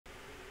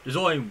there's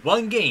only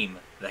one game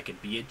that can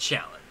be a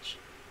challenge.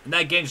 And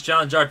that game's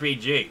Challenge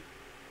RPG.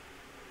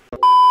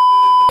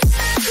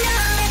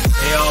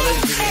 Hey all,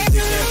 this is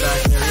BWK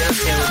back here.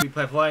 Today we'll be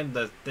playing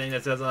the thing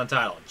that says on the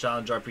title,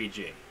 Challenge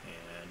RPG.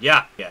 And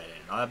yeah, and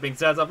all that being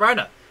said, right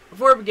now.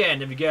 Before we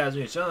begin, if you guys are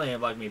new to the channel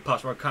and like me,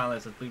 post more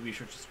content, please be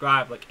sure to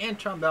subscribe, like, and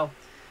turn on the bell.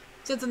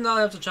 Since it's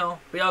not a channel,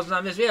 but you also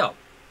not miss video.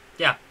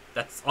 Yeah,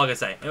 that's all I gotta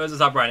say. Anyways,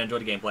 what's up, Brian? Enjoy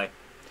the gameplay.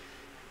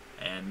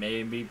 And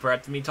maybe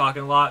perhaps me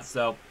talking a lot,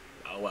 so,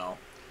 oh well.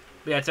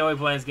 But yeah, today we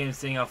play this game,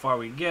 seeing how far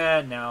we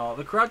get. Now,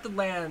 the corrupted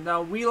land.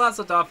 Now, we last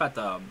left off at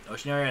the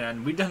ocean area,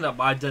 and we did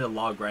I did a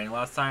lot of grinding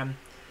last time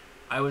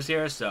I was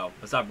here, so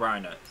let's not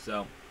Brian it.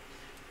 So,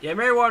 yeah, you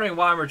may be wondering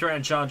why I'm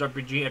returning to Challenge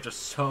RPG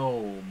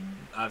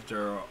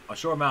after a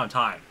short amount of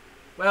time.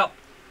 Well,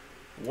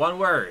 one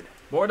word: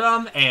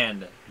 boredom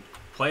and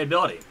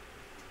playability.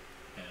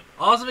 And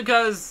also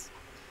because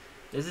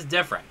this is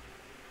different.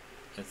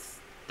 It's,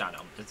 I don't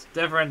know, it's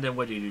different than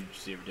what you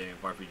see every day in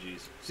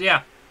RPGs. So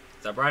yeah,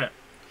 stop writing it.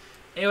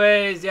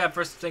 Anyways, yeah,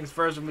 first things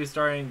first, we'll be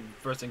starting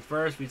first things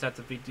first. We just have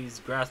to defeat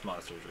these grass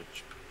monsters,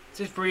 which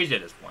seems pretty easy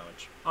at this point,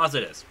 which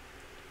honestly it is.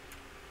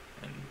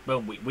 And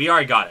boom, we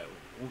already got it.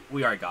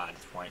 We already got it at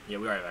this point. Yeah,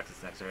 we already got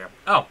this next area.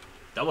 Oh,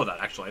 double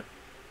that actually.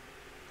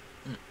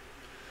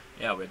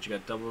 Yeah, we actually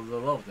got double the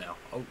levels now.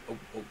 Oh.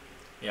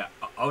 Yeah.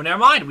 Oh, never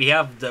mind. We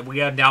have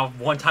now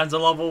 1 times the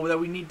level that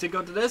we need to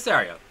go to this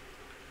area.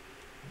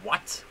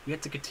 What? We have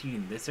to continue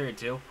in this area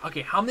too?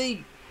 Okay, how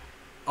many?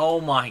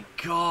 Oh my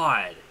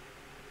god.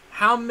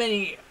 How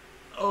many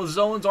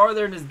zones are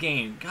there in this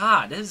game?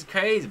 God, this is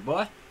crazy,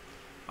 boy.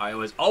 Alright, it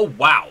was. Oh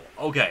wow.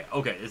 Okay,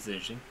 this is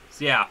interesting.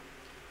 So yeah.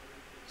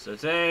 So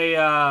today,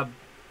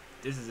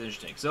 this is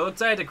interesting. So it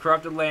looks like the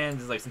corrupted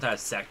lands is like some type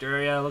of sector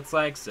area. It looks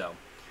like so.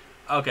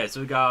 Okay,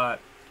 so we got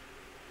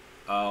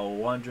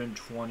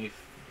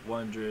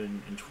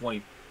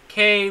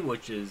 120k,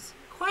 which is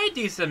quite a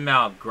decent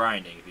amount of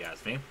grinding, if you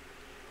ask me.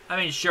 I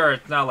mean, sure,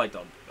 it's not like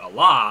a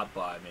lot,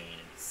 but I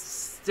mean,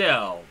 it's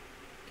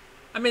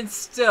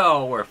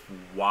still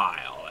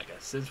worthwhile. Like,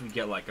 since we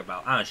get like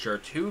about, I'm not sure,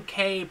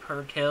 2k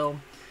per kill.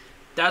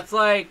 That's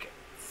like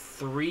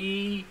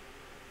 3k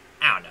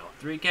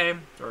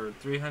or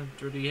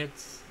 330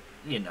 hits.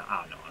 You know,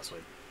 I don't know, honestly.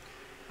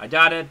 I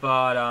doubt it,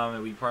 but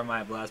we probably might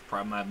have less,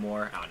 probably might have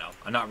more. I don't know.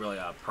 I'm not really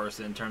a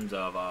person in terms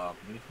of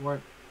waiting for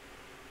it.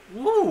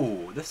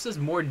 Ooh, this does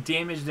more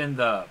damage than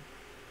the.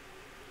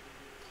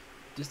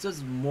 This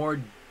does more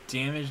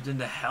damage than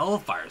the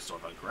Hellfire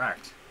Sword, if I'm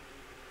correct.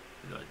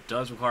 It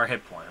does require a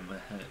hit point,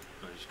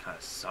 which kind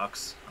of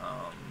sucks.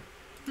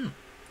 Give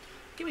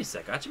me a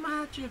sec. I actually might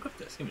have to equip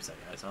this. Give me a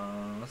second, guys.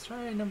 Let's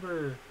try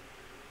number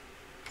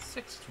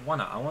 6. Why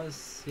not? I want to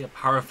see how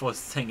powerful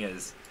this thing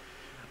is.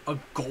 A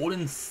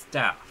golden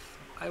staff.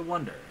 I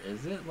wonder,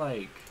 is it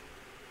like?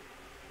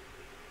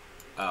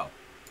 Oh,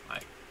 I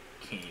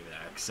can't even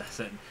access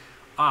it.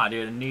 Ah,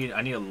 dude, I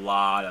need a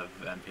lot of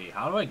MP.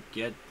 How do I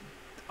get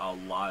a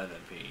lot of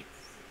MP?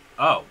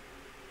 Oh,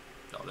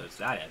 there's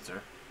that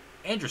answer.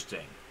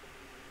 Interesting.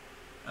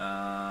 Sorry,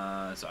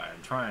 I'm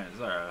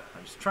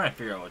just trying to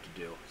figure out what to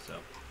do. So,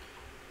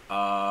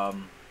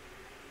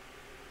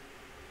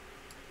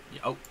 yeah,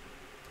 oh.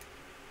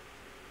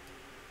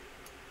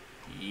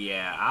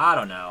 Yeah, I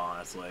don't know,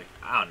 honestly.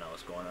 I don't know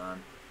what's going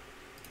on.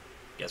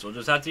 Guess we'll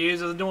just have to use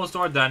the dual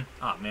sword then.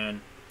 Oh,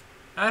 man.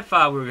 I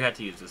thought we would have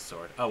to use this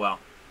sword. Oh, well.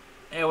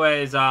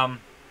 Anyways, yeah,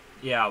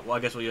 well, I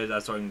guess we'll use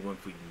that sword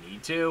if we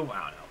need to.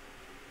 I don't know.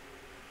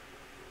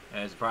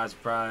 And surprise,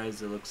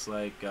 surprise, it looks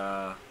like,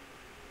 there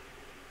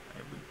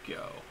we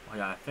go. Oh,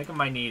 yeah, I think I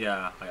might need,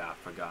 oh, yeah, I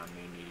forgot. I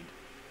may need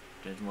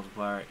damage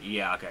multiplier.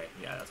 Yeah, okay.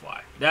 Yeah, that's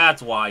why.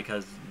 That's why,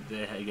 because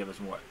they give us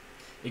more.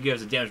 It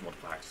gives a damage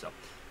multiplier, so.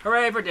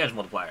 Hooray for damage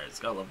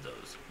multipliers. Gotta love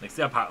those. Like,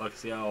 see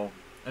how,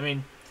 I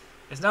mean,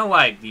 it's not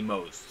like the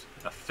most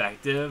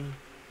effective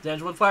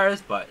damage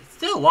multipliers, but it's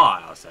still a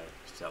lot, I'll say.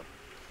 So,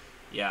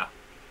 yeah,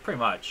 pretty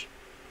much.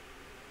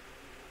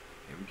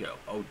 Here we go.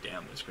 Oh,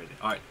 damn, that's crazy.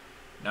 Alright,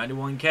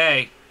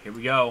 91k. Here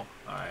we go.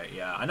 Alright,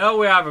 yeah. I know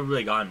we haven't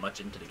really gotten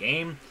much into the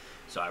game,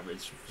 so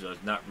it's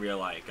not real,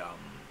 like,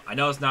 I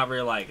know it's not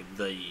really, like,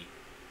 the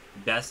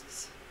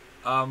best,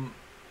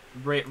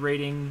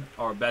 rating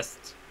or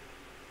best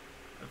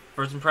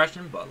first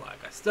impression, but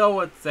like I still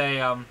would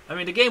say, I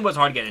mean, the game was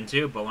hard to get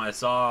into, but when I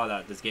saw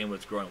that this game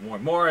was growing more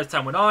and more as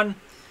time went on,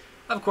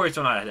 of course,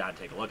 when I had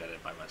to take a look at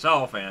it by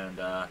myself, and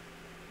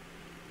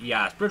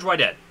yeah, it's pretty much what I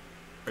did,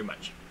 pretty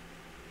much.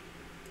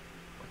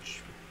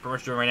 Which we're pretty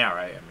much doing right now,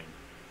 right? I mean,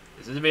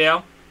 this is a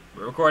video,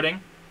 we're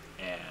recording,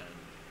 and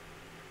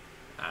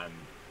I'm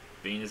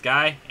being this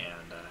guy,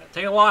 and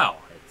taking a while.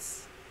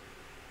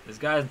 This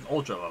guy's an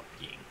ultra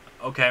being.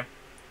 Okay,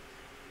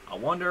 I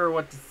wonder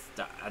what this.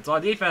 That's a lot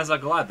of defense,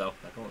 not gonna lie though.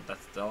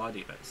 That's still a lot of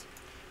defense.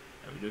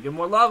 And we do get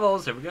more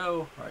levels. Here we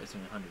go. Alright, so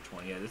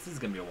 120. Yeah, this is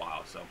gonna be a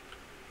while, so.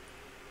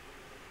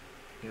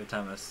 Give it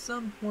time. At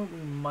some point, we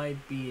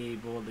might be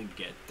able to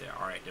get there.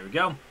 Alright, there we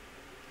go.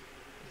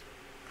 It's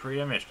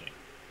pretty interesting.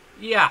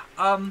 Yeah,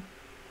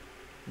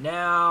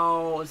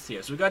 now, let's see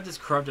here. So we got this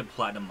corrupted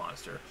platinum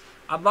monster.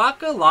 I'm not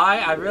gonna lie,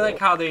 I really like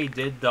how they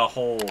did the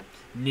whole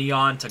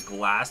neon to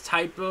glass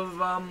type of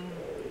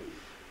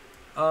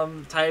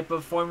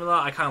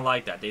formula. I kind of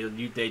like that.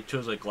 They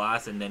chose like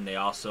glass and then they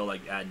also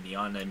like add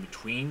neon in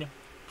between.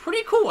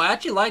 Pretty cool. I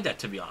actually like that,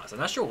 to be honest. I'm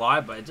not sure why,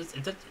 but it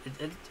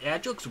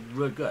actually looks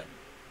really good.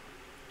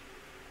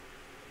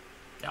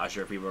 Yeah, I'm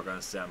sure people are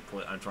gonna say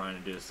I'm trying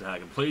to do this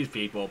to please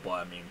people,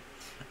 but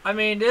I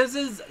mean,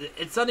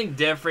 it's something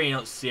different you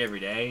don't see every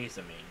day.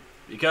 So, I mean,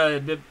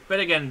 because, but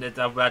again, that's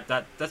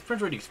pretty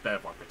much what you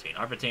expect of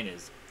R15.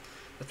 That's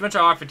pretty much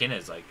how R15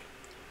 is. Like,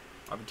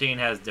 R15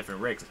 has different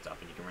rigs and stuff,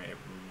 and you can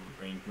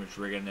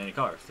rig it in any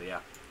color. So yeah,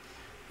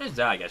 there's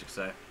that, I guess you could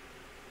say.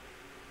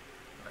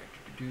 Alright,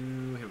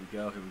 here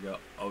we go.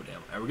 Oh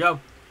damn, there we go.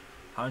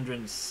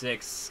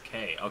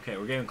 106K. Okay,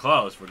 we're getting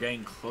close. We're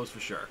getting close for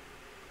sure.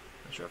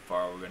 Not sure how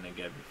far we're gonna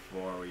get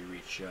before we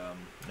reach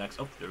next.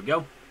 Oh, there we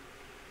go.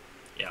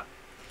 Yeah.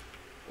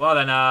 Well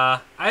then,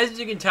 as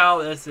you can tell,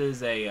 this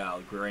is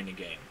a grinding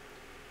game.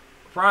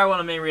 Probably one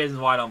of the main reasons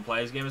why I don't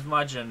play this game as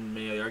much, and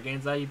many other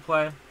games that you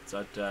play,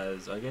 such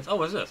as other games. Oh,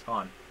 what's this? Hold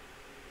on.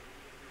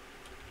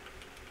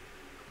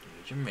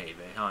 Maybe.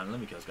 Hold on, let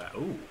me kill this guy.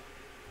 Ooh.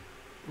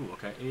 Ooh,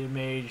 okay.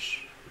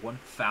 Image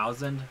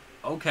 1000.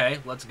 Okay,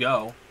 let's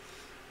go.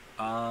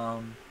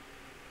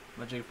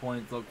 Magic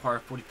points require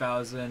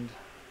 40,000.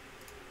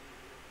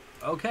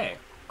 Okay.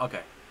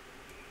 Okay.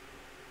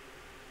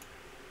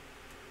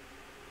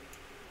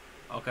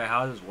 Okay,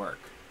 how does this work?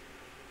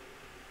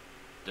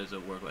 Does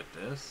it work like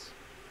this?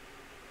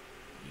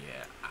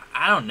 Yeah,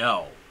 I don't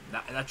know.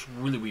 That's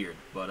really weird,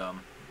 but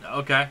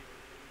okay.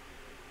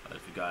 At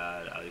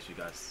least we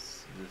got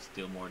this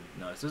deal more.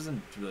 No, this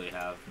doesn't really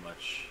have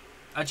much.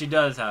 Actually,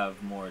 does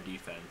have more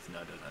defense. No,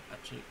 it doesn't.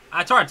 Actually,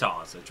 it's hard to tell.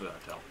 Honestly, it's really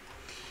hard to tell.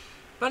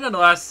 But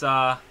nonetheless,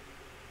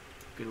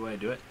 good way to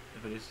do it.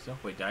 If it is so.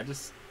 Wait, did I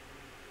just?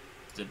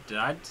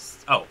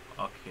 Oh,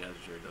 okay, that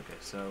was weird. Okay,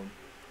 so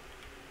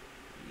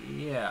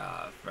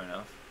yeah, fair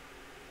enough.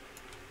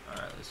 All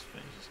right, let's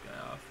finish this guy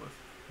off with.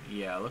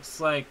 Yeah, looks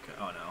like.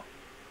 Oh no.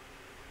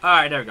 All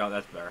right, there we go.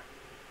 That's better.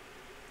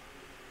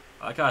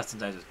 I like how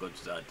sometimes it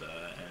glitches out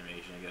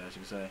animation, I guess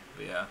you can say.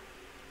 But yeah.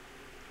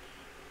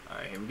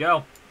 Alright, here we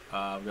go.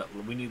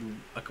 We need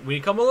a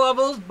couple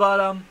levels, but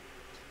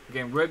we're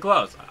getting really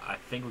close. I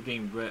think we're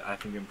getting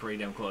pretty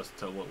damn close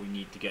to what we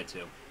need to get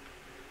to. And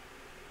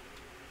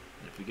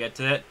if we get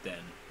to it, then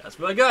that's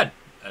really good.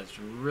 That's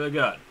really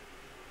good.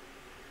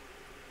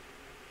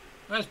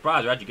 I'm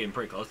surprised we're actually getting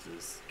pretty close to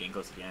this. Getting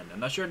close to the end.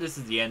 I'm not sure if this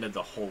is the end of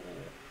the whole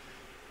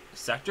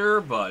sector,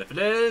 but if it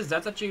is,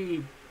 that's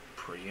actually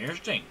pretty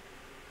interesting.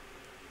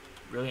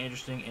 Really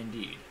interesting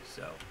indeed.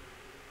 So,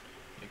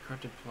 a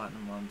corrupted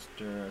platinum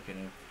monster. Okay,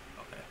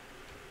 okay.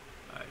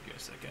 Alright, give me a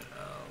second.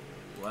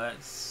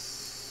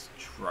 Let's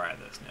try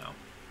this now.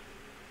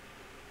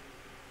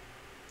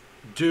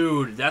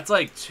 Dude, that's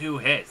like 2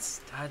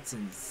 hits. That's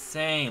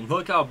insane.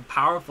 Look how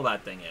powerful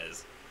that thing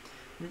is.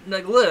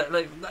 Like, look,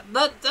 like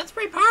that's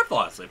pretty powerful,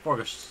 honestly.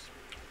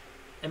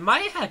 It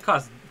might have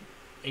cost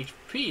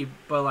HP,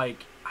 but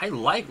like, I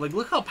like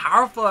look how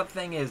powerful that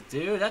thing is,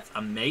 dude. That's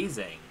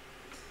amazing.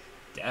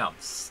 Damn,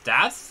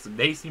 stats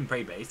may seem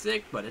pretty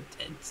basic, but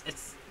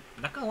it's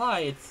not gonna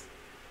lie, it's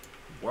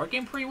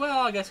working pretty well,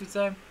 I guess you'd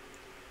say.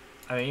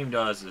 I mean, even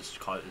though this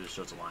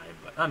shows a line,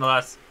 but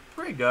nonetheless,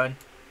 pretty good.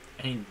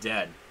 And he's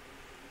dead.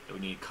 So we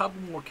need a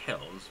couple more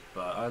kills,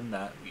 but other than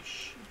that, we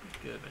should be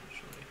good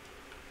eventually.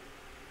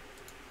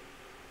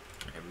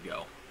 Here we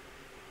go.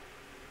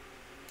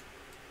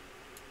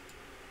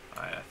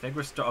 Alright, I think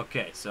we're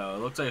okay, so it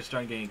looks like we're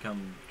starting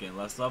getting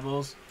less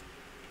levels,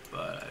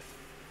 but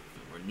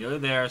we're nearly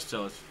there,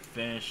 so let's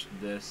finish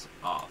this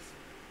off.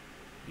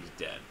 He's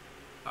dead.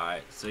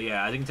 Alright, so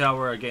yeah, as you can tell,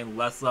 we're getting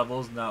less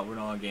levels. We're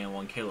not getting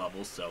 1K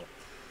levels, so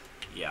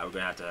yeah, we're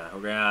gonna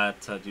have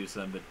to do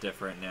something a bit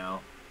different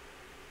now.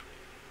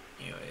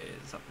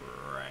 Anyways, up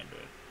right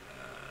it.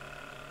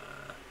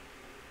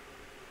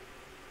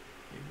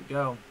 Here we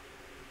go.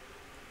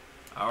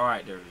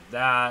 Alright, there's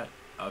that.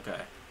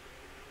 Okay.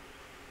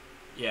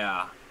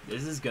 Yeah,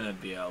 this is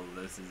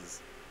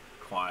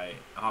quite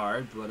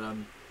hard, but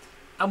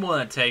I'm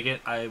willing to take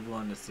it. I'm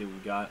willing to see what we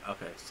got.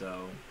 Okay,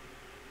 so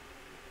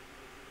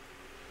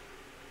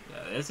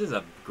yeah, this is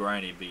a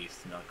grindy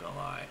beast, not gonna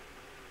lie.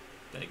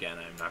 Then again,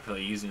 I'm not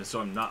really using the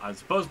sword. I'm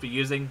supposed to be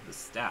using the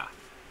staff.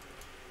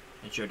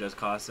 It sure does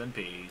cost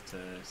MP to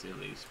say the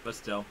least, but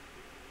still.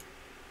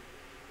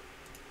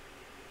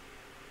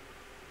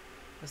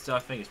 I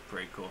think it's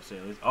pretty cool to say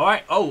the least.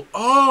 Alright,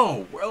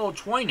 oh, we're level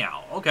 20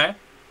 now. Okay.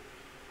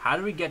 How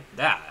do we get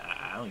that?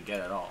 I don't get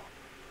it at all.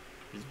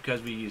 Is it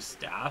because we use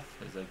staff?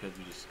 Is that because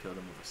we just killed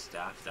him with a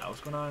staff? Is that what's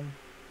going on?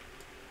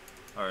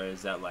 Or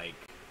is that like,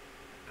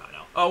 I don't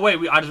know. Oh wait,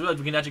 I just realized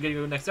we can actually get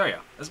to the next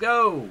area. Let's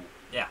go!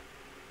 Yeah.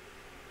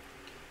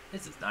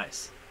 This is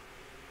nice.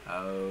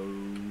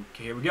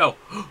 Okay, here we go.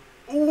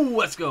 Ooh,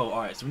 let's go.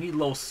 Alright, so we need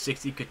level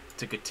 60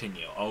 to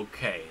continue.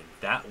 Okay,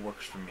 that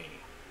works for me.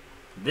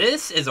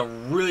 This is a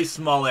really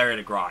small area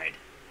to grind.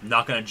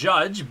 Not gonna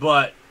judge,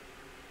 but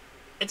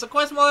it's a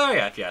quite small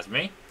area if you ask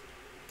me.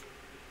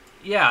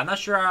 yeah, I'm not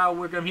sure how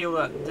we're gonna be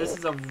able to. This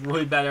is a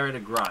really bad area to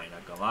grind.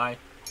 Not gonna lie.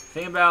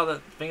 Think about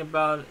it. Think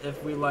about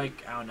if we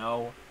like. I don't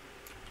know.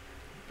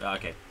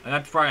 Okay,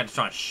 I'm probably gonna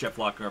try and shift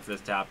lock her for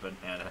this to happen,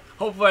 and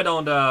hopefully I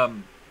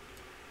don't.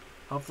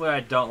 Hopefully I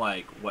don't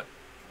like what,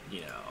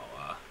 you know.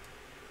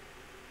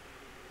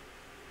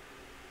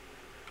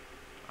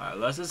 Alright,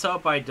 let's just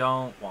hope I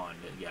don't want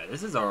it. Yeah,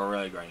 this is a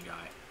really great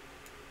guy.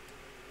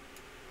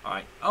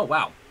 Alright. Oh,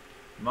 wow.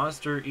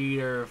 Monster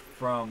Eater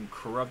from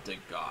Corrupted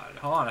God.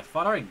 Hold on, I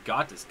thought I already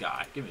got this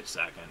guy. Give me a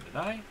second. Did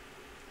I?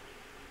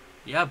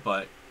 Yeah,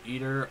 but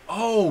Eater...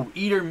 Oh!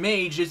 Eater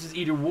Mage. This is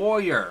Eater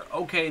Warrior.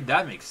 Okay,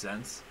 that makes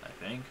sense, I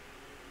think.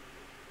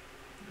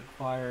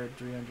 Required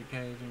 300k,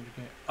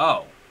 300k.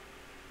 Oh.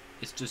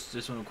 It's just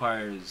this one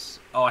requires...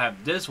 Oh, I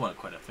have this one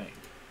equipped, I think.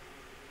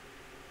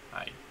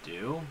 I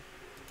do.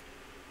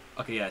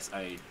 Okay, yes,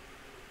 I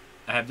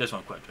have this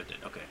one equipped with it.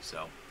 Okay,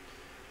 so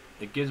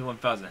it gives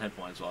 1,000 hit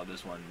points while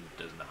this one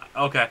does not.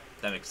 Okay,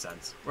 that makes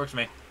sense. Works for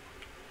me.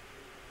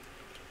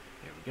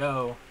 Here we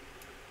go.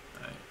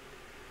 Alright.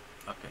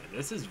 Okay,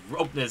 this is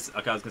rope. This.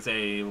 Okay, I was gonna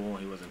say well,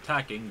 he wasn't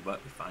attacking,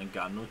 but we finally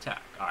got him to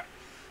attack. Alright.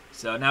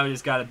 So now we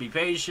just gotta be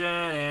patient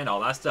and all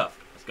that stuff.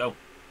 Let's go.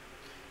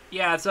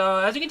 Yeah, so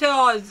as you can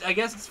tell, I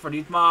guess it's for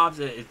these mobs.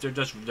 The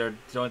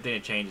only thing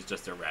that changed is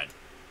just they're red.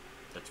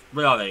 That's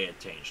really all they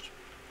changed.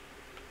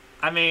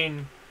 I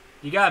mean,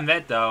 you gotta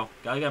admit though,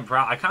 gotta give him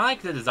proud. I kind of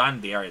like the design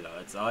of the area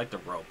though. I like the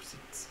ropes.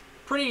 It's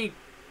pretty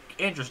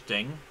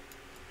interesting.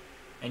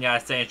 And yeah, I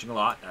say interesting a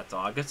lot. That's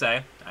all I can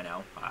say. I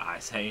know I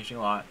say interesting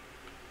a lot.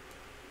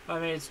 But I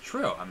mean, it's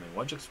true. I mean,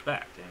 what'd you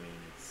expect? I mean,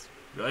 it's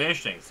really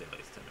interesting to say at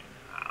least. I mean,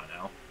 I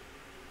don't know.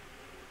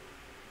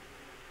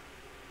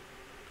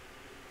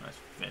 Let's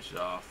finish it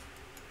off.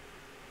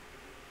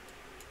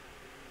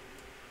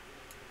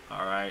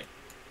 All right.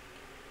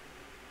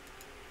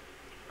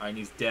 Alright,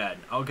 he's dead.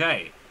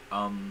 Okay.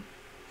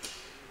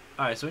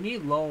 Alright, so we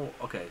need low...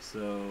 Okay,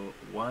 so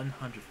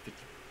 150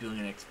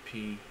 billion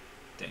XP.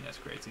 Dang, that's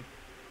crazy.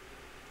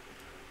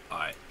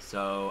 Alright,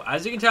 so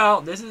as you can tell,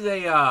 this is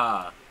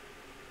a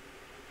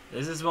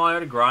this is a small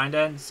area to grind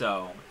in,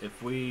 so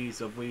if we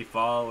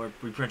fall, we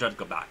pretty much have to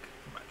go back,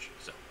 pretty much.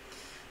 So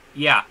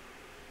yeah.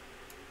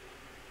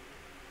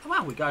 Oh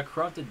wow, we got a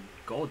corrupted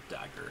gold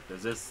dagger.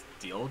 Does this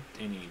deal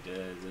any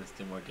does this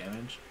do more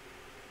damage?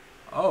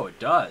 Oh, it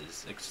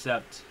does,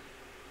 except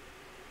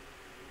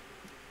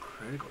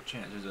critical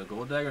chance. There's a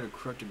gold dagger and a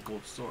corrupted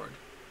gold sword.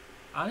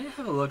 I'm gonna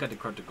have a look at the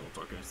corrupted gold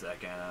sword in a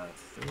second.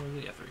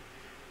 Three.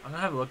 I'm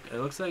gonna have a look. It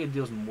looks like it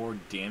deals more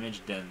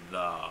damage than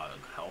the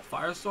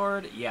Hellfire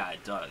sword. Yeah,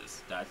 it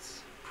does.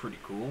 That's pretty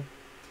cool.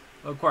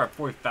 It'll require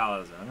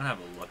 40,000. I'm gonna have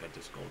a look at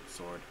this gold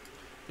sword.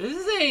 This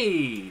is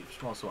a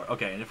small sword.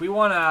 Okay, and if we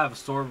want to have a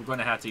sword, we're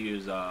gonna have to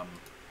use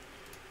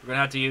we're gonna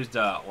have to use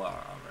the armor.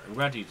 We're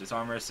gonna have to use this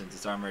armor since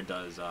this armor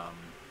does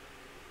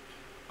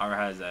armor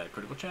has a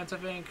critical chance. I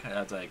think it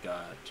has like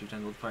 2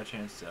 times multiplier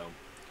chance. So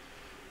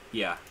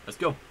yeah, let's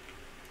go. All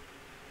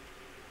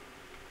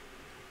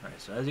right.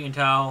 So as you can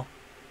tell,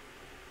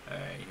 all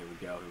right, here we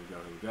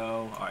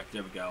go. All right,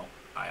 there we go.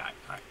 All right.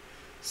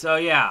 So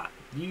yeah,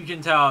 you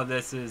can tell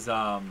this is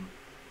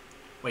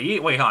wait,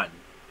 hold on.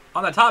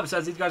 On the top it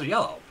says these guys are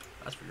yellow.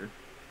 That's weird.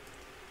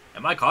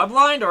 Am I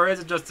colorblind, or is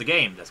it just the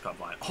game that's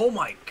colorblind? Oh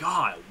my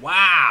god,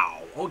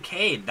 wow.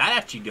 Okay, that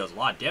actually deals a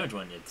lot of damage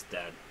when it's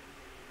dead.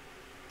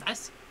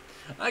 Nice.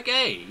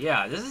 Okay,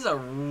 yeah, this is a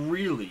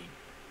really...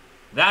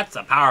 That's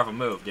a powerful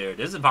move, dude.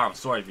 This is a powerful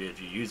sword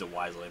if you use it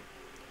wisely.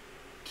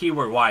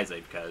 Keyword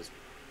wisely, because...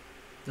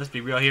 Let's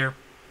be real here.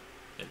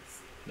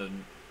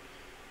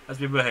 Let's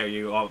be real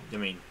here. I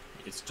mean,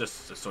 it's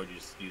just a sword you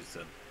just use to...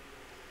 I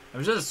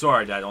mean, it's just a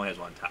sword that only has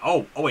one attack.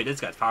 Oh, wait,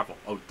 this guy's powerful.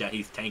 Oh,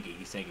 he's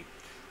tanky. See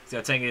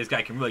how tanky this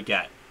guy can really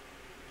get.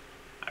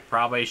 I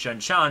probably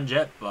shouldn't challenge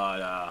it, but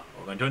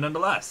we're going to do it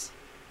nonetheless.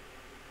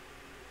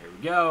 Here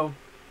we go.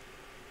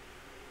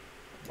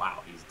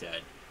 Wow, he's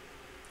dead.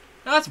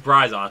 Not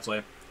surprised,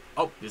 honestly.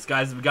 Oh, we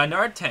got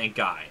another tank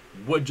guy.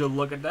 Would you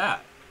look at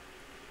that?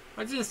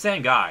 It's the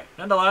same guy.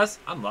 Nonetheless,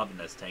 I'm loving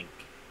this tank.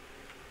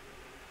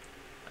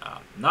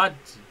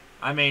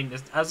 I mean,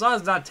 as long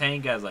as it's not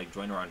tank as like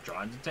Joiner on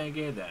John's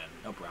tanky, then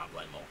no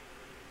problem.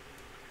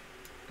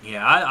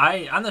 Yeah,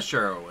 I'm not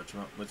sure what's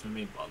with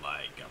me, but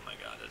like, oh my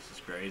god, this is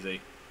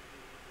crazy.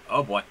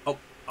 Oh boy. Oh,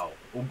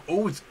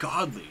 it's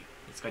godly.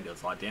 This guy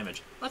deals a lot of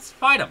damage. Let's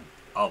fight him.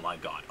 Oh my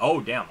god. Oh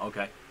damn.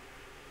 Okay.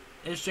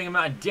 Interesting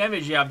amount of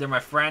damage you have there, my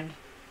friend.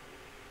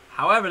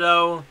 However,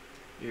 though,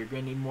 you're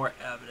gonna need more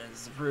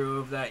evidence to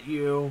prove that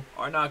you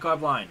are not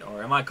colorblind,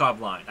 or am I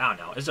colorblind? I don't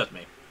know. It's just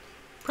me.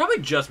 Probably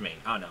just me.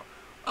 I don't know.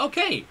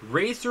 Okay,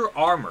 Racer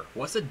Armor.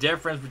 What's the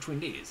difference between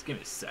these? Give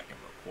me a second,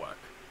 real quick.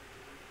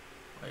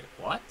 Wait,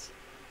 what?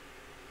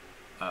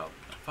 Oh,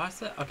 if I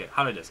said... Okay,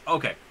 how do I do this?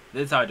 Okay,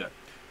 this is how I do it.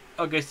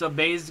 Okay, so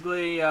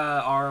basically,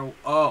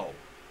 So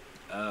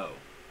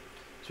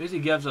basically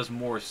gives us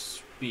more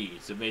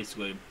speed. So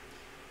basically,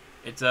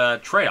 it's a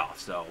trade-off,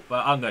 so...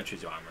 But I'm gonna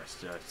choose the armor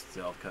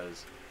still,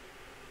 because...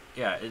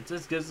 Yeah, it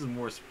just gives us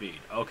more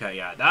speed. Okay,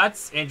 yeah,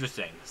 that's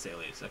interesting, to say the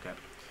least. Okay.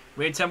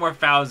 We need 10 more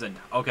thousand.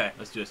 Okay,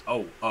 let's do this.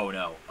 Oh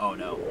no. Oh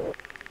no.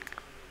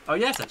 Oh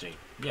yes, actually.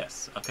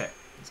 Yes. Okay,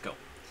 let's go.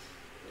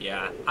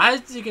 Yeah,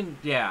 as you can.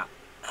 Yeah,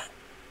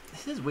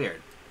 this is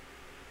weird.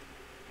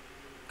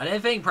 I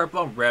didn't think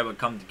purple and red would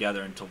come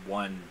together into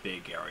one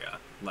big area.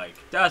 Like,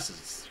 that's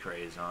just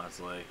crazy,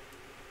 honestly.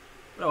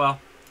 But oh well.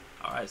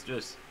 Alright, let's do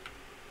this.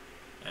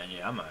 And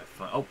yeah, I'm having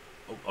fun. Oh,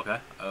 okay,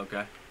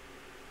 okay.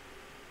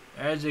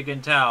 As you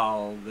can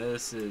tell,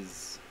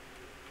 this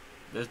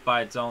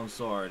by its own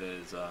sword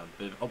is oh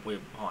wait,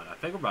 hold on. I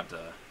think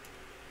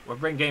we're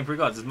bringing game pretty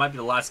close. This might be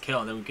the last kill,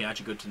 and then we can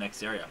actually go to the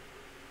next area.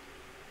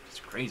 It's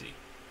crazy.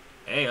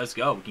 Hey, let's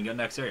go. We can go to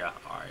the next area.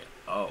 Alright.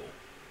 Oh.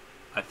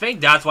 I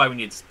think that's why we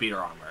need speeder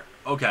armor.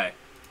 Okay.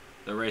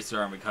 The racer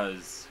armor,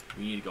 because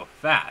we need to go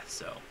fast,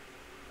 so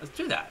let's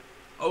do that.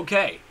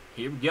 Okay.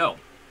 Here we go.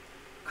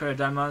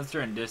 Crocodile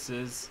monster, and this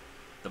is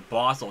the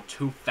boss of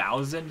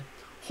 2000.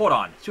 Hold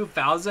on.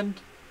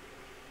 2000?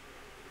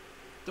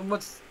 Then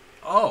what's...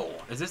 Oh,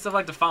 is this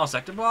like the final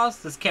sector boss?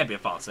 This can't be a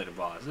final sector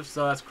boss. If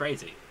so, that's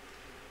crazy.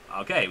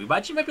 Okay, we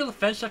might be able to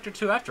finish sector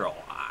 2 after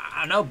all.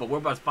 I don't know, but we're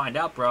about to find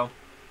out, bro.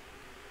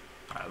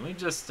 Alright, let me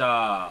just,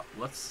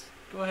 let's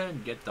go ahead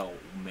and get the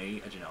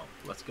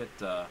let's get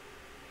the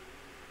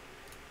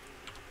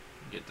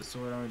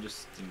sword armor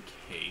just in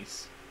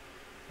case.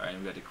 Alright,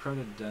 we got the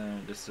crowded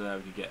just so that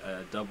we can get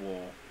a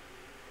double,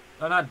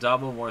 no, not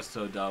double, more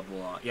so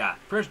double, yeah,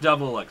 pretty much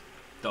double, like,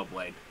 double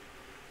blade.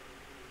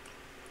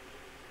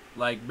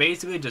 Like,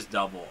 basically just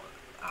double,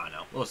 I don't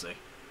know, we'll see.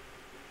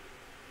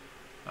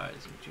 Alright,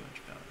 this is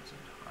 200,000.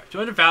 Alright,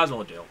 200,000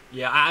 will do.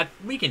 Yeah,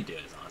 we can do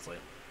this, honestly.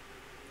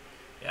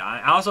 Yeah,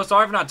 I also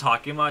sorry for not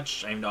talking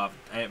much. I'm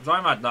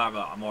sorry I'm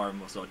not more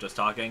so just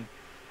talking.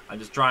 I'm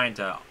just trying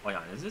to. Wait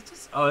on, is this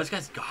just? Oh, this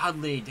guy's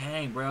godly.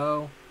 Dang,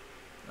 bro.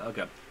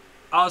 Okay.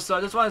 Also,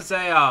 I just want to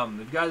say, if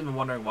you guys have been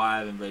wondering why I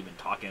haven't really been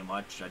talking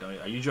much,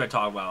 I usually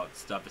talk about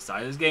stuff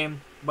besides this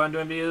game when I'm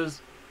doing videos.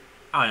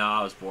 I don't know.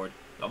 I was bored.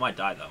 I might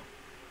die though.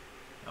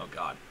 Oh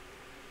God.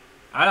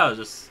 I don't know.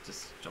 Just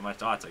show my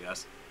thoughts, I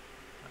guess.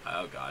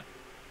 Oh God.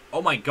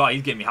 Oh my God,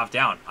 he's getting me half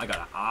down. I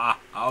gotta,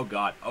 oh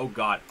God, oh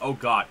God, oh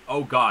God,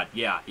 oh God,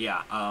 yeah,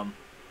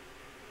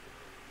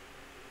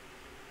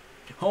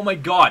 oh my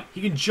God,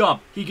 he can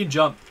jump,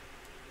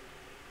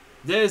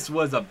 This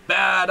was a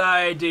bad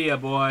idea,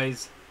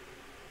 boys.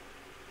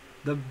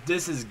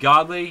 This is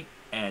godly,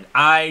 and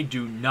I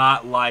do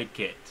not like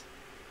it.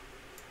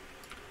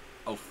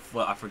 Oh,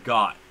 I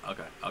forgot.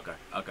 Okay,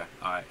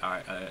 alright,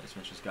 let's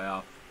finish this guy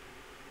off.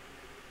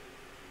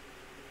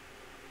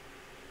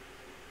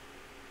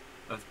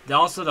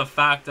 Also, the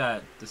fact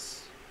that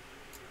this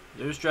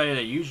strategy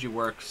that usually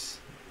works,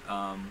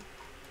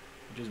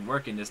 which isn't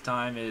working this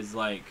time, is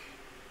like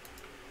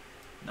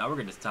not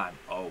working this time.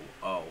 Oh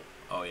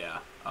yeah.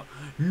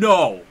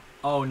 No!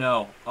 Oh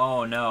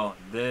no!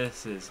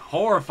 This is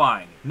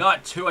horrifying.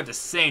 Not two at the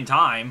same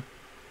time.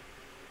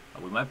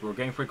 We're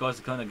getting pretty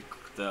close to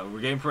we're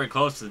getting pretty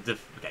close to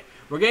okay.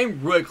 We're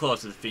getting really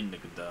close to defeating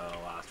the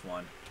last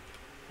one.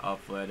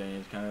 Hopefully, that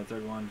is kind of the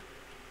third one.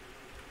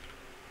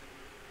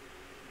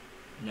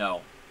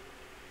 No.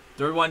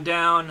 Third one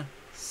down,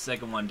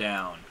 second one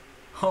down.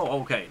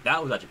 Oh, okay.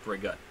 That was actually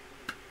pretty good.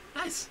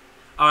 Nice.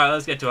 Alright,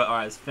 let's get to it.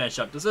 Alright, let's finish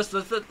up. Let's just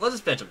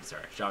finish up this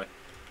area, shall we?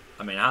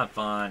 I mean, have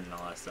fun and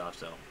all that stuff,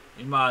 so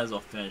we might as well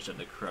finish up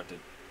the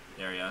corrupted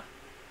area.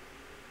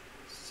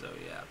 So,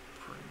 yeah,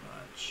 pretty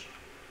much.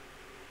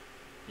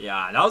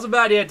 Yeah, that was a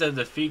bad idea to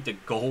defeat the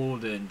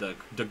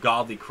the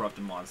godly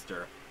corrupted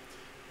monster.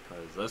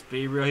 Because, let's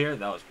be real here,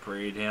 that was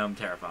pretty damn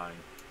terrifying.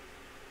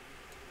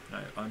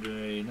 Alright,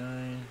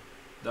 189.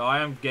 Though I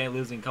am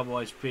losing a couple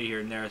HP here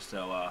and there,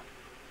 so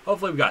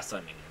hopefully we got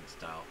stunning and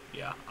style.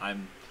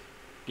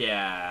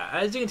 Yeah,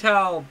 as you can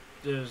tell,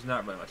 there's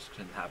not really much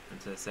can happen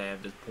to say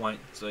at this point,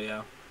 so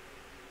yeah.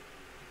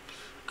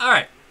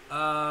 Alright,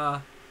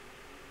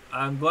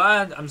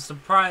 I'm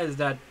surprised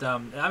that,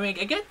 I mean,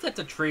 I get that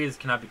the trees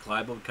cannot be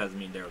climbable because, I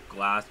mean, they're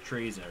glass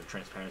trees and they're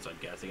transparent, so I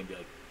guess they can be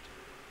like,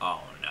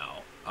 oh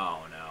no,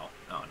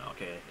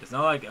 okay. It's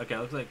not like, okay, it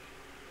looks like,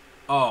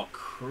 oh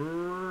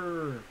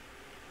crap,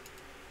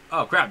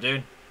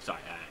 dude.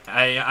 Sorry,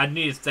 I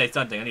need to say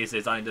something. I need to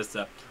say something just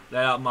to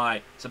let out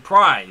my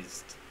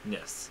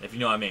surprisedness, if you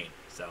know what I mean.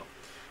 So,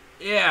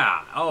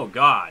 yeah. Oh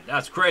God,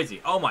 that's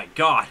crazy. Oh my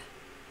God.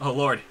 Oh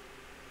Lord.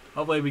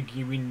 Hopefully I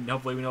know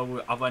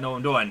what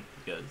I'm doing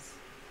because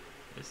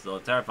it's still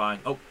terrifying.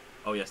 Oh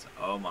yes.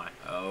 Oh my.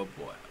 Oh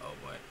boy.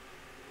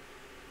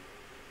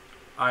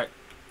 All right.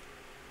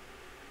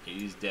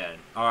 He's dead.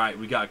 Alright,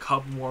 we got a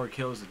couple more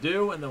kills to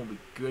do, and then we'll be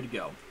good to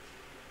go.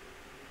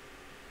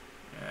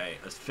 Alright,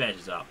 let's finish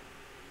this up.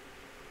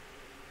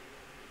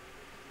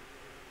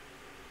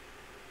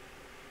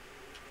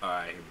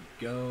 Alright, here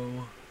we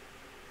go.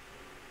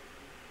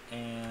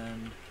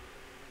 And...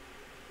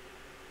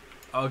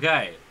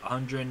 okay,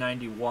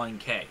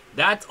 191k.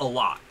 That's a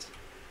lot.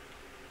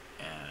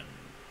 And...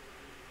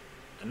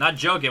 I'm not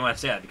joking when I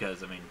say that,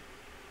 because, I mean...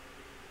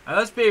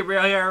 let's be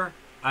real here.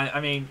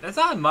 I mean, that's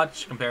not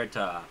much compared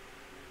to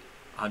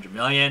 100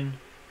 million,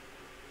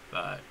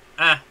 but,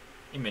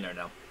 You may never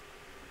know.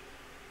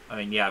 I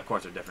mean, yeah, of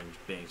course they're different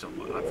beings, so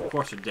of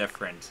course they're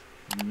different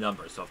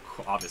numbers, so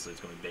obviously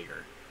it's going to be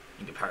bigger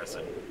in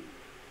comparison.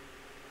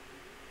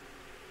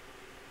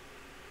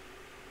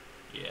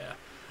 Yeah.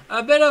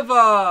 A bit of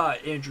a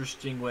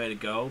interesting way to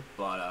go,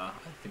 but I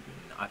think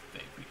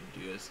we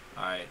can do this.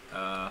 Alright,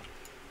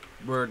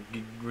 we're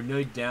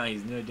nearly down,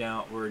 he's nearly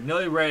down, we're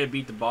nearly ready to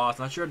beat the boss.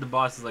 Not sure if the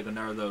boss is like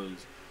another of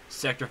those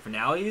sector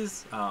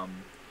finales. I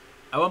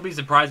won't be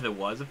surprised if it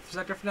was a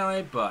sector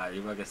finale, but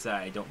like I said,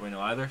 I don't really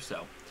know either,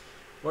 so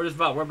we're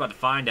about to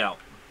find out.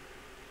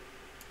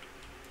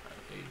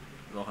 Okay,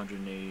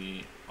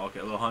 180,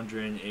 okay,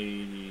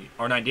 180,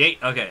 or 98,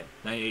 okay,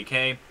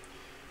 98k.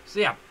 So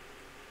yeah,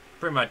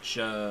 pretty much,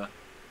 so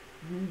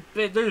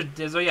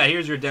yeah,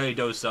 here's your daily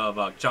dose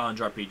of challenge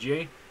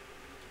RPG.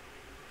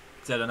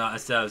 Instead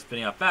of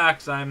spitting out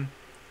facts, I'm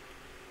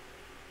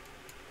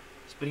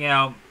spitting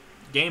out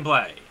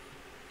gameplay.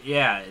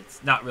 Yeah,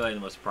 it's not really the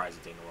most surprising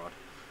thing in the world.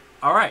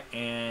 Alright,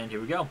 and here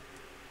we go.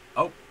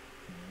 Oh,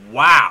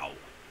 wow.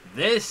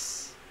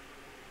 This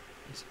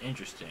is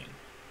interesting.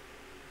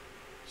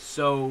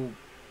 So,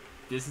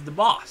 this is the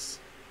boss.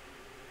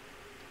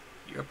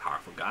 You're a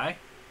powerful guy.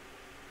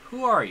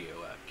 Who are you,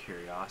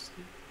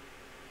 curiosity?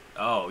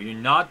 Oh, you're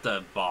not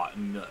the boss.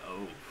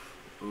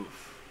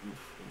 Oof.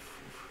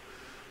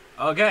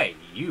 Okay,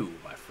 you,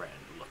 my friend,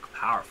 look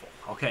powerful.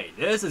 Okay,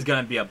 this is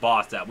going to be a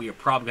boss that we are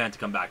probably going to have to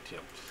come back to.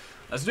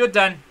 Let's do it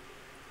then.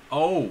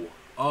 Oh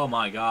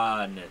my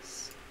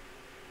goodness.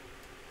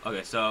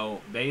 Okay,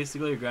 so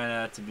basically you're going to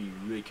have to be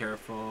really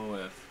careful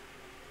with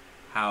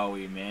how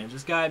we manage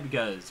this guy,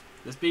 because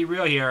let's be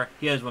real here,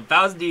 he has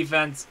 1,000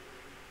 defense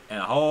and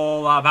a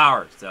whole lot of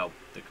power. So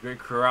the Great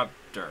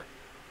Corruptor,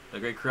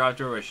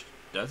 which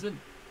doesn't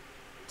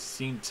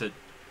seem to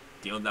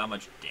deal that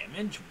much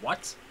damage.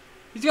 What?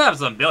 He's gonna have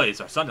some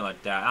abilities or something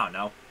like that. I don't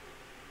know.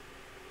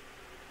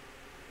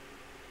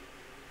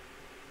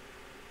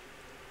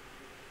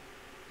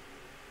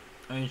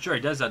 I mean, sure, he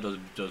does have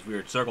those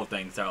weird circle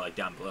things that are like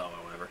down below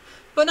or whatever.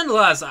 But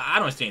nonetheless, I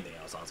don't see anything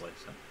else, honestly.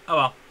 So, oh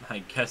well, I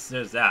guess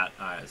there's that.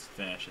 Alright, let's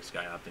finish this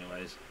guy up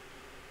anyways.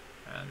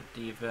 And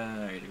defense,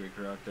 I get the Great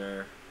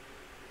Corruptor.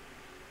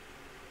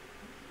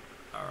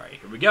 Alright,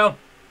 here we go.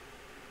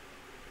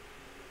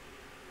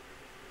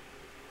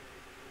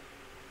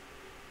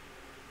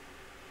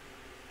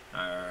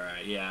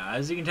 Alright, yeah,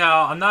 as you can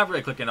tell, I'm not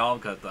really clicking all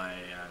because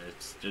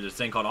there's this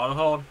thing called auto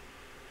hold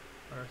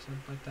or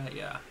something like that.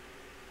 Yeah.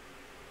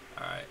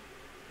 Alright.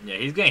 Yeah,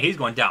 he's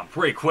going down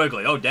pretty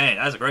quickly. Oh dang,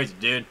 that's crazy,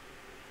 dude.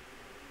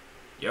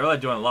 You're really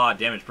doing a lot of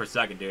damage per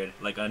second, dude.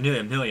 Like a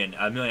million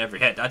every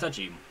hit. That's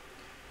actually,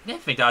 I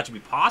didn't think that should be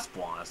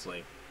possible,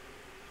 honestly.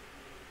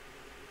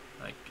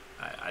 Like,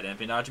 I didn't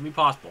think that should be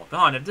possible.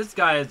 Come on, if this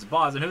guy is the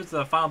boss, then who's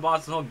the final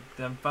boss of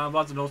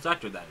the whole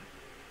sector then?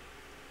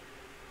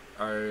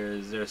 Or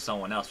is there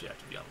someone else we have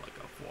to be on the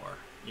lookout for?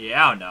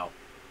 Yeah, I don't know.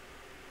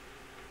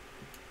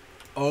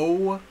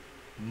 Oh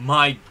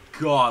my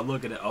god,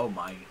 look at it. Oh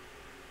my.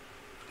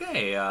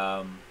 Okay,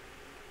 so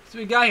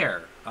we got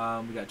here.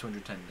 We got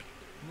 210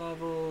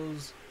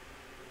 levels.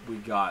 We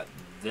got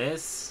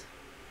this.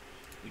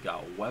 We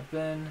got a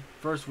weapon.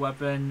 First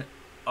weapon.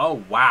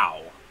 Oh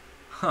wow.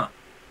 Huh.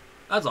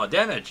 That's a lot of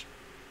damage.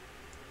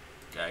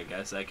 Okay, I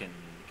guess I can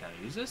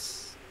use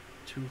this.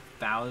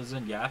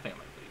 2,000. Yeah, I think I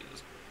might be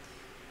use.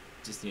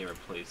 Just need to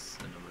replace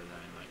the number that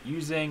I'm not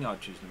using. I'll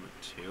choose number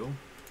 2.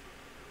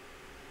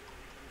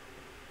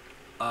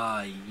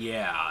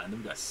 Yeah, and then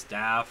we got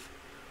staff.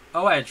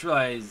 Oh, I just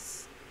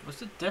realized, what's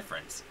the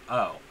difference?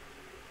 Oh.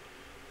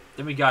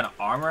 Then we got an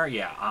armor.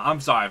 Yeah,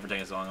 I'm sorry for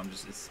taking so long.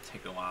 It's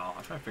taking a while.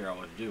 I'm trying to figure out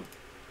what to do.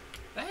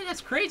 Hey,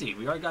 that's crazy.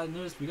 We already got a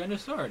new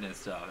sword and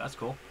stuff. That's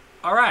cool.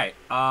 All right.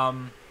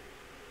 Now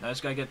I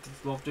just gotta get to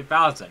level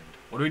 3,000.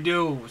 What do we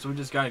do? So we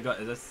just gotta go.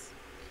 Is this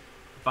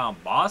the final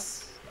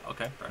boss?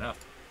 Okay, fair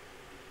enough.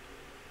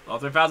 Level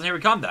 3,000. Here we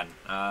come then.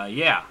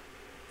 Yeah,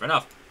 fair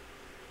enough.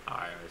 All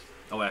right.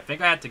 Oh, wait, I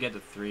think I had to get to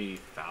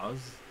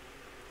 3,000.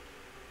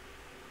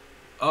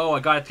 Oh,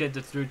 I got to get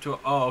to through to.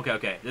 Oh,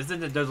 okay. There's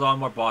a lot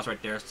more boss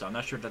right there, so I'm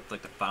not sure if that's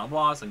like the final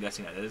boss. I'm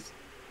guessing that is.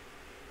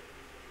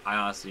 I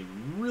honestly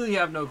really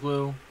have no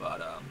clue,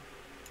 but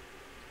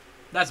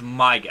that's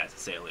my guess to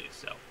say the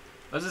least. So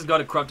let's just go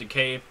to Corrupted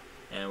Cave,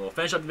 and we'll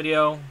finish up the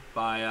video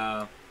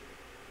by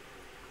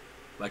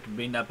like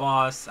beating that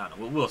boss. I don't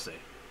know. We'll see,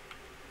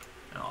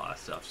 and all that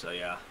stuff. So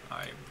yeah, all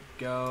right,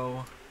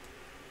 go.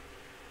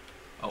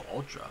 Oh,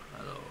 Ultra.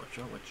 Hello,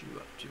 Ultra. What you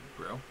up to,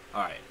 bro?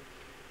 All right,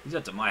 he's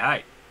up to my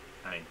height.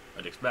 I mean,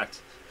 I'd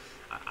expect.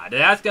 I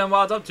did ask him what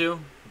I was up to,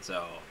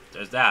 so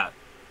there's that.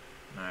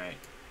 Alright.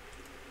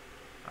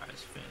 Alright,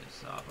 let's finish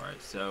this off.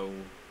 Alright, so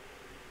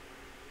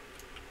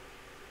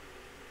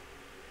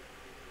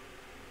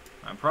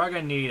I'm probably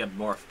gonna need a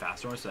more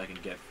faster one so I can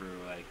get through,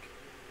 like,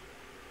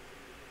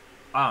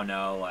 I don't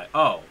know, like,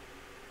 oh,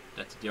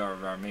 that's the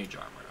of our mage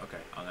armor. Okay,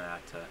 I'm gonna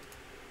have to,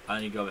 I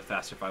need to go a bit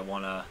faster if I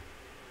wanna.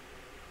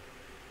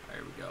 Alright,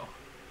 here we go.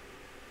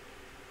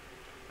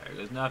 There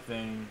goes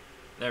nothing.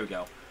 There we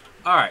go.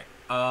 Alright,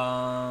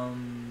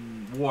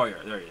 warrior,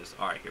 there he is.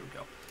 Alright, here we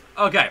go.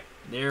 Okay,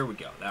 there we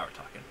go. Now we're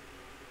talking.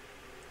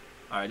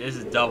 Alright, this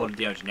is double the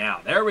damage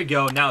now. There we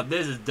go. Now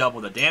this is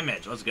double the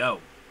damage. Let's go.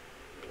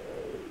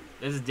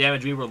 This is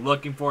damage we were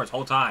looking for this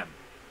whole time.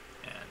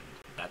 And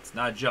that's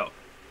not a joke.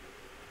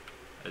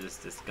 Is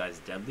this guy's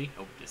deadly?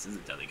 Oh, this is a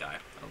deadly guy.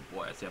 Oh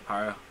boy, I see a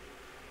pyro.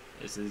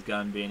 This is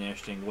going to be an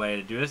interesting way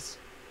to do this.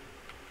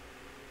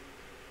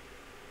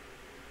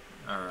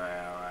 Alright,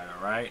 alright,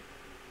 alright.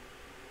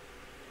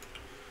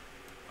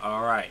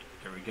 Alright,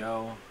 here we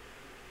go.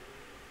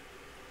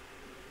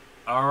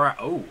 Alright,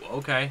 oh,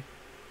 okay.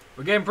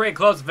 We're getting pretty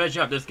close to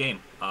finishing up this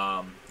game.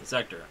 The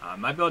sector. I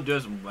might be able to do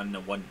this in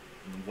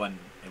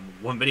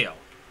one video.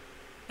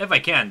 If I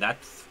can,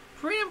 that's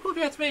pretty cool if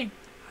you ask me.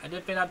 I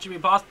didn't think that should be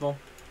possible.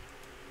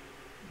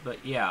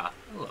 But yeah,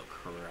 hello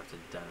corrupted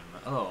diamond,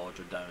 hello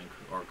ultra diamond,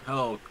 or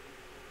hello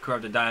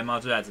corrupted diamond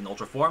monster that's in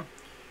ultra form.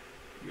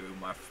 You,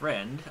 my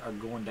friend, are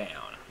going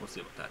down. We'll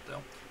see about that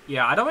though.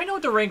 Yeah, I don't really know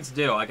what the ranks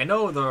do. Like I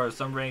know there are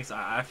some ranks.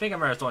 I think I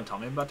remember someone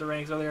telling me about the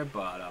ranks earlier,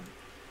 but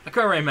I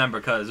couldn't remember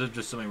because there's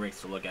just so many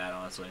ranks to look at,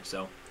 honestly.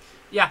 So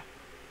yeah,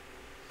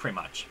 pretty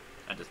much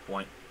at this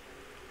point.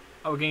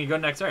 Oh, we're gonna go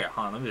to the next area.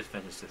 Hold on, let me just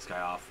finish this guy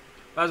off.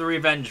 That was a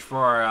revenge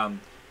for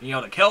being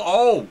able to kill.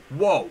 Oh,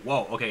 whoa,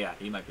 whoa. Okay, yeah,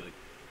 he might be like.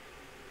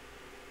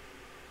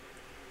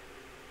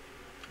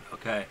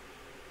 Okay.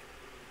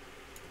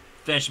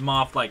 Finish him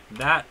off like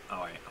that.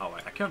 Oh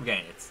wait, I keep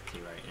forgetting it's T,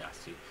 right? Yeah,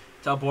 it's T.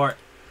 Teleport.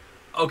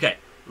 Okay,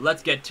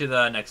 let's get to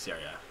the next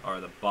area,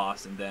 or the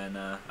boss, and then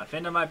I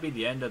think that might be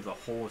the end of the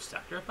whole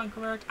sector, if I'm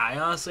correct. I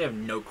honestly have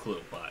no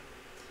clue, but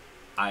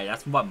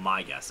that's what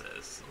my guess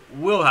is.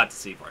 We'll have to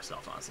see for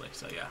ourselves, honestly,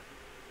 so yeah.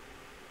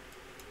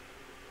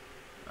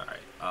 Alright,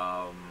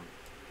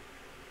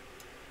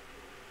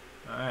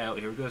 Alright,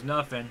 here goes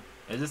nothing.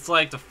 Is this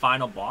like the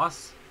final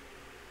boss?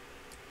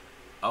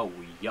 Oh,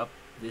 yup,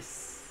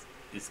 this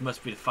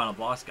must be the final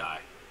boss guy.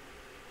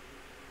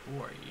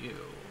 Who are you?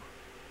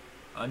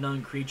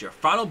 Unknown creature.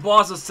 Final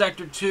boss of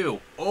Sector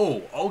 2.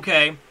 Oh,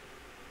 okay.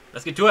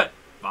 Let's get to it.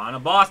 Final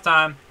boss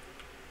time.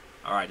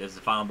 Alright, this is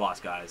the final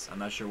boss, guys. I'm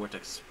not sure what to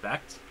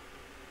expect,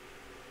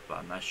 but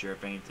I'm not sure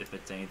if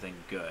it's anything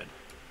good,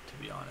 to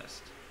be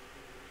honest.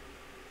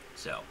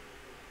 So,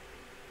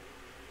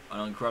 an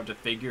uncorrupted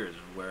figure is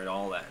where it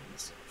all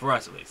ends. For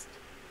us, at least.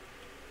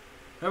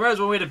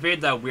 Remember when we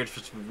defeated that weird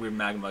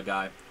magma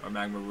guy, or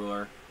magma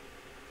ruler?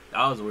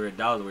 That was a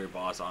weird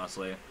boss,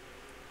 honestly.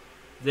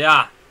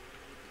 Yeah.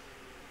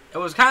 It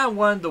was kind of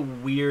one of the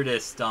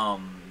weirdest,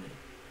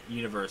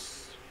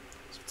 universe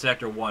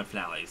Sector 1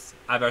 finales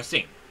I've ever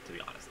seen, to be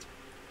honest.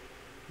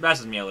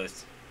 That's me, at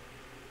least.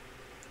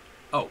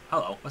 Oh,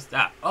 hello. What's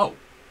that? Oh.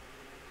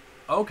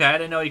 Okay, I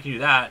didn't know you can do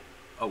that.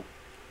 Oh.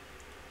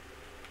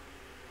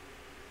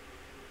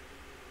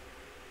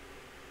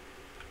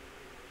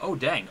 Oh,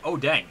 dang. Oh,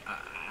 dang.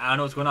 I don't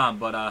know what's going on,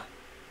 but,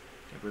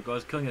 here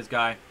goes killing this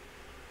guy.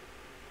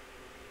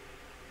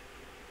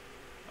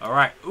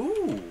 Alright.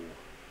 Ooh.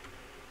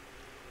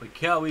 We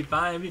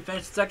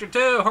finished Sector 2.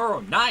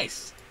 Oh,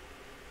 nice.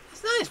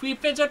 That's nice. We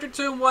finished Sector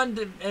 2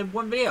 in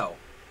one video.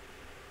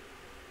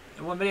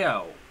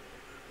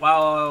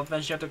 While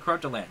finishing up the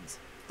corrupted lands.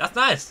 That's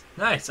nice.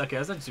 Nice. Okay,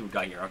 let's see what we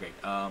got here. Okay.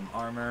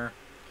 Armor.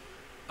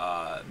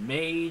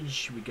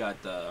 Mage. We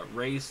got the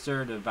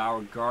Racer,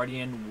 Devour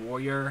Guardian,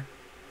 Warrior.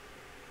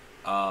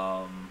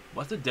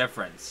 What's the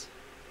difference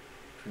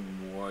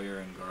between Warrior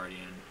and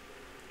Guardian?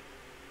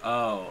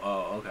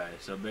 Oh, okay.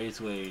 So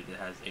basically, it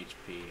has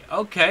HP.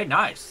 Okay,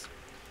 nice.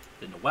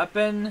 Then the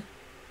weapon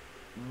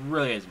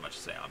really isn't much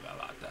to say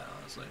about that,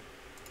 honestly.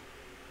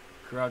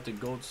 Corrupted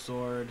Gold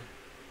Sword.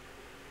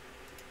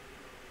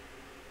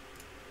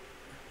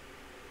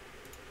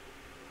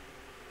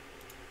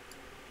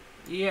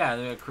 Yeah,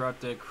 they got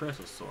Corrupted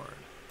Crystal Sword,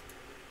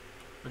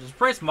 which is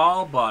pretty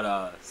small,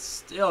 but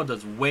still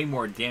does way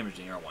more damage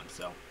than your one.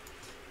 So,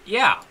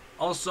 yeah.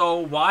 Also,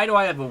 why do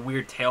I have a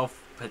weird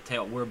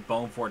weird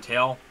bone for a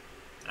tail?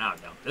 I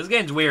don't know. This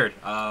game's weird.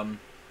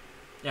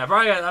 Yeah,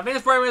 probably. I think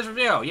it's 40 minutes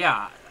review.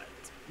 Yeah,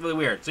 it's really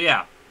weird. So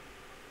yeah.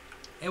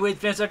 Anyways,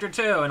 finish Sector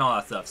 2 and all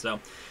that stuff. So,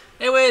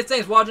 anyways,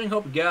 thanks for watching.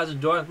 Hope you guys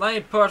enjoyed. Let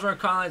me personal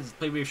comments.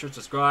 Please be sure to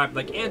subscribe,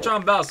 like, and turn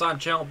on bell so on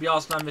channel. Be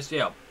also not miss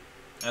you.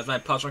 That's my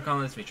personal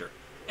comments feature.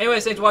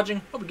 Anyways, thanks for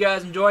watching. Hope you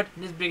guys enjoyed.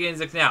 This is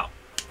BWK16 out.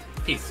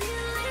 Peace.